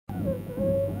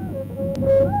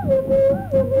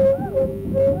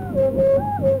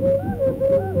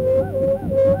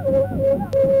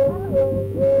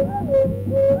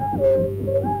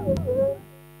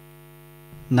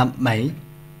นับไหม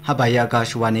ฮับาย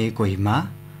Akashvani Kohima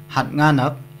หัดงานนั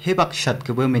บเฮบักชัด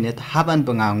กับเบอร์มินิทฮับัน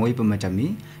ปังงวยปุ่มจามี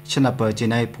ชนะเปิดจี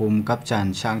นายภูมิกับจาน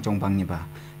ช่างจงบังนิบา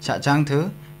ชะจังเธอ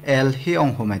ฮิอง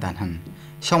โฮไมตันหัน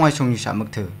ช่องไอชงอยู่ชามึก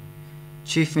เธอ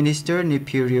Chief Minister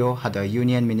Neiphiu Rio หัด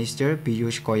Union Minister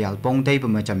Piyush Goyal ปงได้ปุ่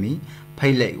มจามีไพ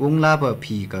เล่วงลาบ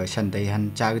พีกับชันได้หัน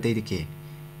จากได้ดิเก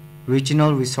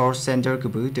Regional Resource Center กั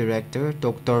บ Director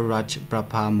Dr. Raj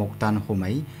Prabha Moktan โฮไม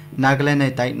Nagaland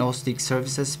diagnostic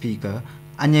services speaker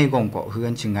อันยังกงเกาะเฮือ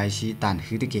นจึงไงชีตัน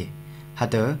ฮือดิเกฮั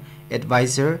ด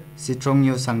Advisor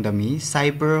Sethrongkyu Sangtam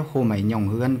Cyber โฮไมยอง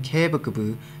เฮือนแค่บกบื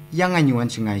อยังไงยวน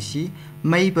จึงไงชี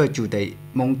ไม่เบอจูเต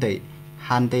มงเต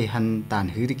ฮันเตหันตัน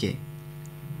ฮือดิเก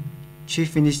Chief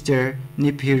Minister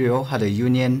Neiphiu Rio ฮัด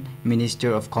Union Minister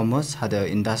of Commerce ฮัด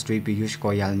Industry Piyush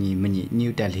Goyal นี่มันนี่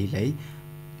New Delhi เลย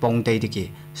ปงเตดิเก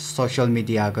Social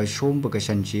Media ก็ชมบก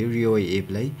ชันจี Rio เอฟ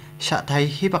เลยชาไทย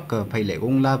ฮิบักเกอไพเล่ว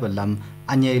งลาบลำ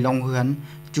อันยังลงเฮือน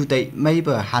จูเตไม่เบ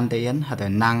อฮันเตยันฮัด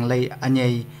นางเลยอันยั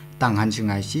งต่างหันจึงไ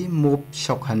งชีมูบช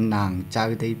กหันนางจาก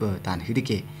ได้เบอร์ตันฮือดิเ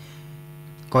ก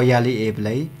ก็ยาลีเอฟเล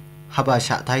ยฮับช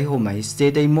าไทยโฮไม่สเต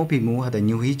ได้มูพิมูฮัด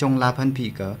นิวฮิจงลาพันพี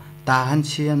เกตาหันเ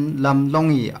ชียนลำลง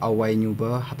อีเอาไว้นิวเบอ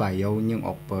ร์ฮับยาวยังอ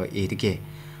อกเบอร์เอดิเก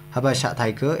ฮับชาไท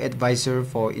ยเก Advisor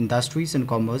for Industries and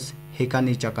Commerce เฮกา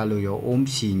นิจากาลุโยอม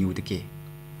ชีนิวดิเก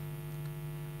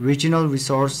Regional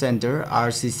Resource Center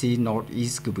RCC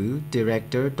Northeast กับ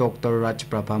Director Dr. Raj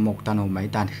Prabha Moktan โฮไม่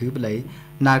ตันฮือเลย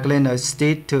Nagaland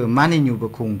State เธอมันอยู่บ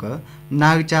คุงก็น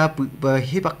าจะเบอร์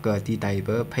ฮิบักเกอที่ไตเบ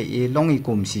อร์พายลงอี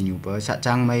กุมสิอยู่เบอร์สัจ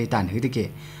จังไม่ตันฮือดิเก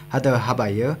ฮัดฮับา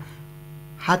ย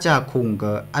ฮัจจะคุง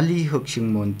ก็อลีหกชิง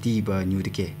มนตีเบอร์อยู่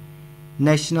ดิเก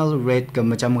National Rate ก็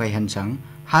มาจำไงหันจัง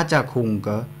ฮัจจะคุง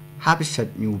ก็ฮับชัด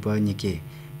อยู่เบอร์นี่เก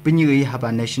เป็นอยู่ฮับ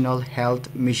National Health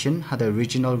Mission ฮัด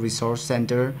Regional Resource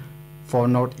Center for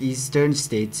Northeastern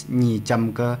States นี่จ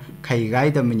ำก็ใครไก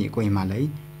ด์มันนี่ก็มาเลย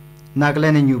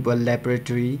Nagaland New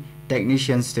Laboratory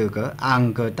Technicians เธอก็อัง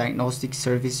ก็ diagnostic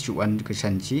service ชวนก็ฉั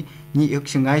นชีนี่อึก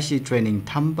ชงไงชี training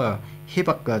ทำเบอร์ฮิ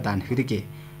บักเกอร์ตันฮือดิเก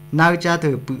นาจะเธ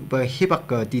อเบอร์ฮิบักเ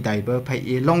กอร์ที่ไตเบอร์พา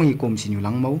ยลงอีกุมสิอยู่ห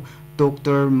ลังมูด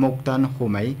รมกตันโฮ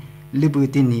ไมลิบุ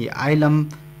ตินีไอลัม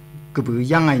ก็บือ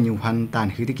ยังไงอยู่หันตัน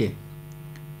ฮือดิเก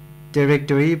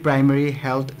Directory Primary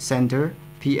Health Center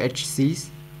PHCs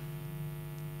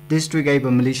District ไอบ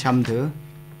มลิชัมเธอ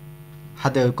ฮั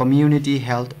ดCommunity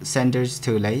Health Centers เธ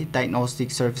อเลย Diagnostic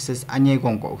Services อันยังก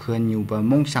งเกาะเฮือนอยู่เบอร์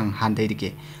มงชังฮันได้ดิเก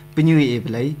เป็นอยู่เอฟ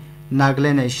เลย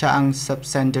Nagaland ในช่าง Sub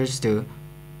Centers เธอ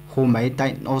โฮไม่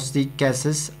Diagnostic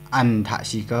Cases อันถ้า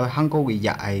สิก็ฮังก็วิย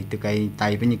าไอตะไกไต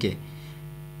เป็นยังเก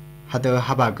ฮัด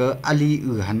ฮับก็อลี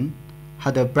หันฮั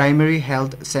ดPrimary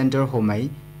Health Center โฮไม่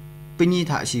เป็นยี่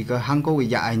ถ้าสิก็ฮังก็วิ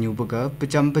ยาไออยู่เบอร์ประ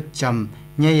จ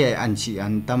ำเนี่ยอันชีอั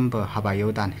นตั้มเบอร์ฮับาย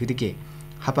ตันฮือดิเก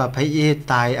ฮับพาย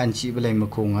ตายอันชีเบลัยม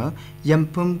คงยัม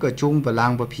พุ่มก็จงบลา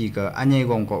งบพีก็อันยัง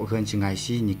กงก็เฮือนจึงไง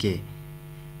ชีนี่เก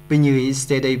เป็นยู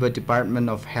State Department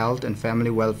of Health and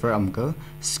Family Welfare ก็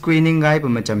Screening ไงบ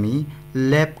มันจะมี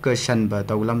Lab ก็ชันบ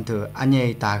ตาวลำเธออันยัง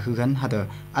ตาคือกันฮัด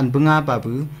อันบุงอาบา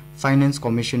บู Finance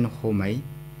Commission โฮไม่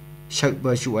ชักบ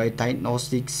ช่วย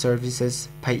Diagnostic Services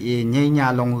พายเนี่ยยา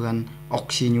ลงเฮือนออก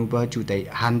ชิญูบจุดใด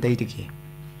ฮันได้ดิเก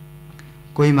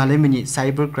Kohima le mini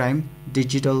cybercrime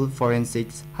digital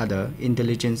forensics hada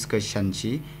intelligence ka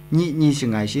shanchi ni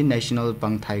singai shi national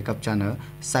pangthai kap chana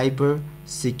cyber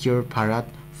secure bharat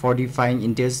fortifying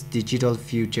India's digital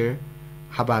future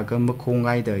haba ga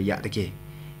mkhongai da ya dake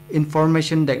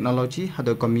information technology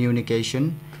hada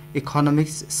communication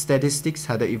economics statistics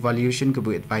hada evaluation ka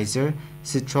bu advisor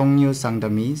Sethrongkyu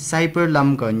Sangtam cyber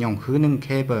lam ka nyong hu nung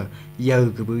kheba yau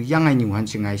ka bu yang ai nyu han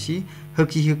singai shiฮึ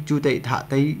กฮึกจูเตะท่า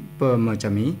เตะเปิดมาจะ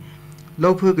มีโล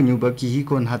กเพื่อกันอยู่เบอร์กี่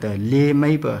คนหาแต่เล่ไม่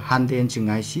เบอร์ฮันเดนจึงไ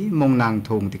งสิมองนางท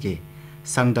งตะเก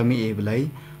สังตามีเอเบเลย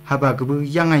หาบากบือ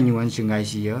ยังไงอยู่อันจึงไง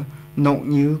สิเยอะนก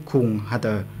ยื้อคงหาแ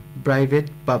ต่ private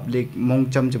public มอง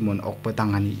จำจำนวนออกไปต่าง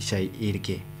กันใช้เอเก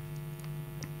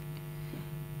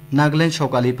Nagaland ช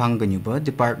กาลีพังกันอยู่เบอร์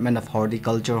Department of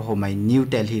Horticulture โฮไม่ New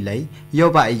Delhi เลยโย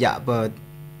บายยะเบอร์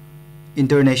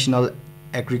International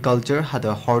Agriculture หาแ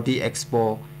ต่ Horti Expo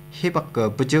เฮบักเกอ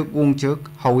ร์ประจุวงจุก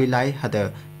ฮาวิไลฮัด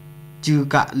จือ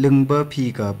กะลึงเบอร์พี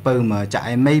เกอร์เปิดมาจะไอ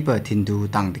ไม่เบอร์ทินดู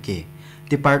ต่างตะเก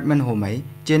Department โฮไม่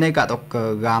เจเนกะตกเกอ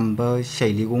ร์กามเบอร์เช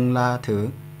ลิวงลาเถอ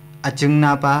อาจึงน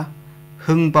าปา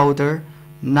ฮึงเปาเตอร์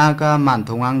นากามัน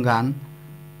ทงอังกัน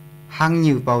ฮัง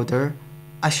ยูเปาเตอร์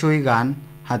อาช่วยกัน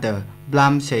ฮัดบลา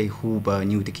มเชยฮูเบอร์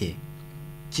นิวตะเก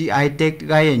GI เต็กไ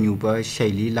กยูเบอร์เช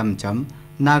ลิลำจ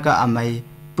ำนากาอเมย์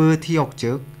เปิดที่ออก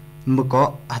จุกมื่อก็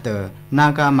ฮัดนา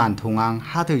กามันทงอัง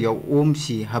ฮัดยาวอม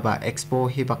ชีฮับเอ็กซ์โป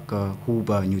ฮิบักเกอร์ฮูเบ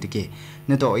อร์นิวตะเกใ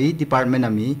นตัวอี Department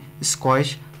มี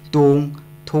Squash ตง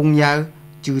ท ทงยาว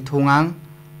จือทงอัง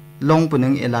ลงปนึ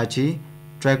งเอลาจี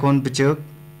ดราก้อนปจึก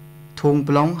ทงป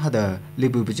ลองฮัดลิ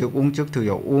บุปจึกองจึกถือ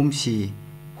ยอมชี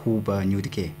ฮูเบอร์นิว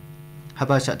ติเกฮั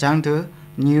บชะจังเถอ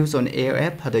News on Air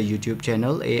app ฮัด YouTube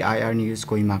channel AIR News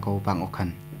กอยมาเขาปังออกคัน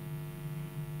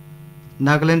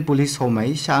Nagaland Police โฮมัย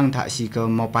ช่างถ่ายชีก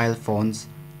mobile phones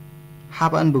ฮั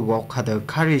บอันบุกฮัด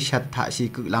คาริชัดถ่ายชี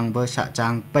กลังเบอร์ชะจั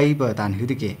งไปเบอร์ตันฮึ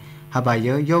ติเกฮับเย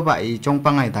อะยอบไอจง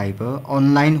ปังไอไดเบอร์ออน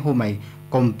ไลน์โฮมัย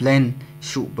complain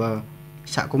ชูเบอร์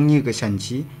ชะกงยี่กชัน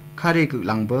ชีคาริก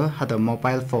ลังเบอร์ฮัด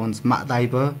mobile phones มาได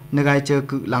เบอร์นกายเจอ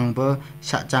กลังเบอร์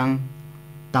ชะจัง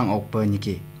ตั้งออกเบอร์นี่เก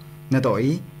นดอย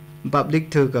public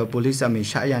เธอกับ police มี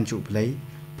ชะยันจูบเลย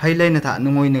ไพ่เลยนะท่าน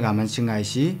งวยนกามันชิงไง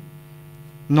ชี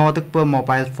นอตึกเปอร์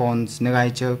mobile phones นกาย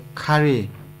เจอคาริ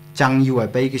จังอยู่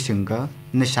ไปกิชิงก็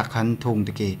นชักขันทงต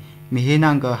ะเกมีเฮนั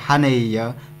งก็ฮันเอีย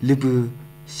ลิบู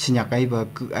สิญญาไกบ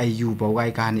คืออายุบ่ไว้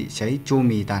การใช้โจ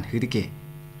มีตานฮึตะเก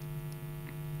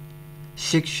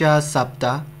ศิกษาสัปด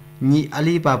าห์นี้อ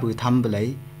ลีบาบุทำบลัย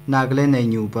นาเกลใน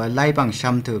ยูบไล่บังชั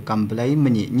มเถอกำบลัยมั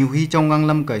นนี่ยูฮีจงกัง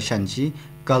ลำกับฉันชี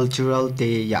cultural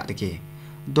day ยาตะเก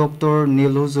Dr.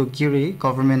 Nilozo Kiri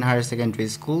Government Higher Secondary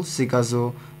School Sikazo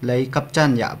เลยกับจัน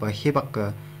ยาบเฮบักเก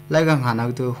ไล่กังหานัก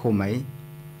เตอโฮมัย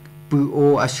ปูโอ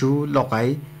อาชูลอกไอ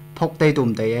พกไตตุ่ม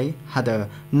ไตไอฮัด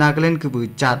นาเกลนคือปู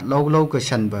จัดโลกกับ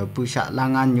ฉันบปูชะลา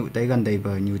งานอยู่ไตกันไตบ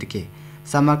อยู่ตะเก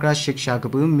สมัครศิกษากับ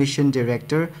ปู Mission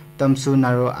Director ตัมซูนา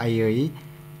รอไอเอ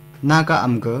นาคาอั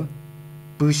มเก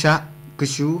ปูชะก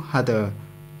ชูฮัด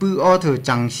ปูออเธอ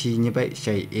จังชีนี่ไปใ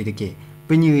ช้เอตะเกเ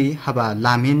ป็นยูฮับล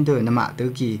ามินเดนมาตะ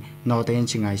กี้นอเตน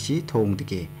ชิงไอชีทงตะ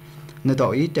เกนดอ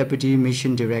ย Deputy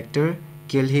Mission Director เ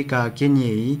กลฮิกาเกน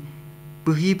ยี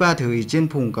ปุฮีบาเธอเจน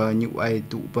พงกับยูไอ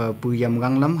ตุปปุยมกั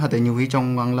งลำฮัดยูฮิจง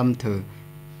กังลำเธอ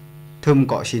ทึมเ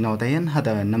กาะชีนอเตนฮัด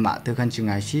นมาตะกันชิงไ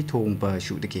อชีทงเป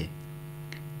ชุตะเก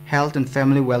Health and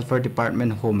Family Welfare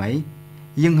Department โฮมัย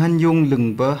ยังหันยงลึง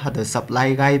เบอฮัดสับไล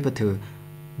ไกปะเธอ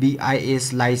BIS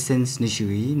license นิชุ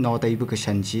ยนอตัยบุก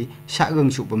ชันชีชะกง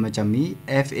ชุบมาจามี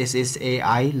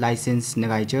FSSAI license น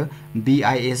กายเจอ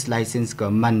BIS license ก็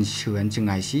มันชวนจึงไ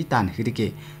งชีตันฮึดิเก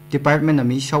Department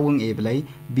มีชาวงเอเบลัย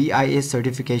BIS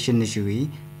certification นิชุย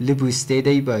ลิบุสเตไ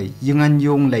ด้ไปยังอันย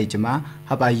งเลยจมา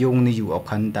ฮับายงนี่อยู่ออก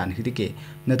ขันตันฮึดิเก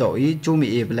นดอยจูมี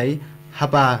เอเบลัยฮั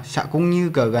บชะกงยื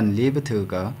กับกันเลี้ยบเถือ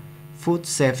ก็ Food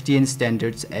Safety and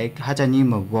Standards Act ฮัจานี่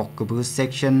มาวอกกับ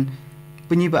sectionป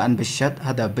นิบอันประชัด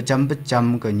ฮัดประจ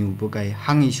ำกันอยู่บุกไอ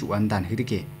หังอิสุอันดันฮึดิ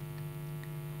เก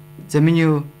จะมีอ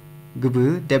ยู่กบู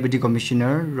Deputy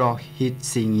Commissioner รอฮิต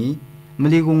สิงีม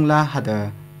ลีกุงลาฮัด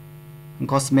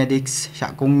Cosmetics ชะ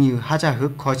กงอยู่ฮัจาฮึ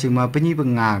กขอชิมาปนิบ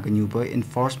งากันอยู่เพื่อ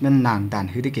enforcement นางดัน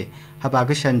ฮึดิเกฮับา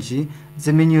กชันจีจะ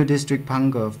มีอยู่ District พัง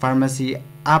กับ Pharmacy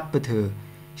อัพเถอ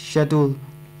Schedule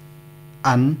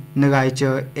อันนกายเจ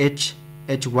อ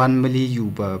H1 มลีอยู่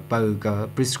เบอร์กับ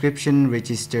Prescription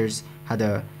Registersฮัด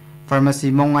pharmacy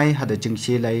มองไอฮัดจึงเ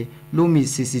ชื่อเลยลูมี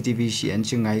CCTV ชีอัน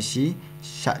จึงไอชี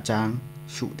ชะจัง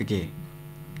สุตะเก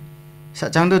ชะ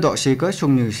จังดอกเชก็ช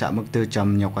งอยู่ชะมักเตอจ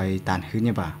ำยกไอตันหื้อเ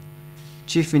นี่ยบ่า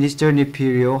Chief Minister Neiphiu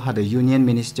Rio ฮัด Union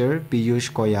Minister Piyush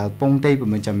Goyal ปงเตย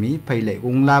มันจะมีไปเลยอ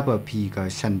งลาบพีกับ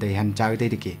ชันเตหันใจได้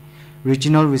ตะเก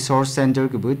Regional Resource Center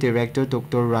กับ Director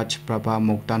Dr. Raj Prabha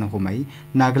Moktan โฮมัย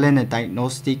Nagaland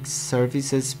Diagnostic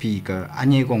Services พีกับอัน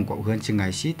ยังกงกว่าเฮือนจึงไอ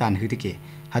ชีตันหื้อตะเก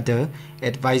ฮัด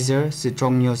advisor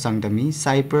Sethrongkyu Sangtam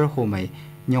cyber โฮมัย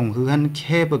ยงฮือหันแ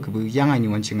ค่บกบือยังอันย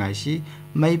วนชิงไอชี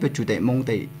ไม่ประจุได้มงไ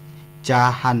ด้จา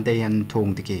หันได้ยันทง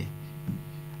ตะเก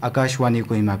Akashvani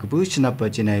Kohima กบือชนะปัจ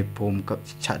จัยผมกับ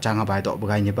ชะจังหบายต่อบ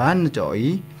กายเนี่ยบ้านจ่อย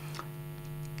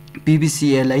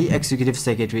BBCLA Executive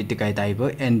Secretary ตะไกไตเบอ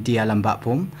ร์ ND ลำบากผ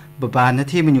มบบาน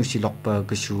ที่มันอยู่สิลอกเปอร์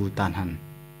กชูตันหัน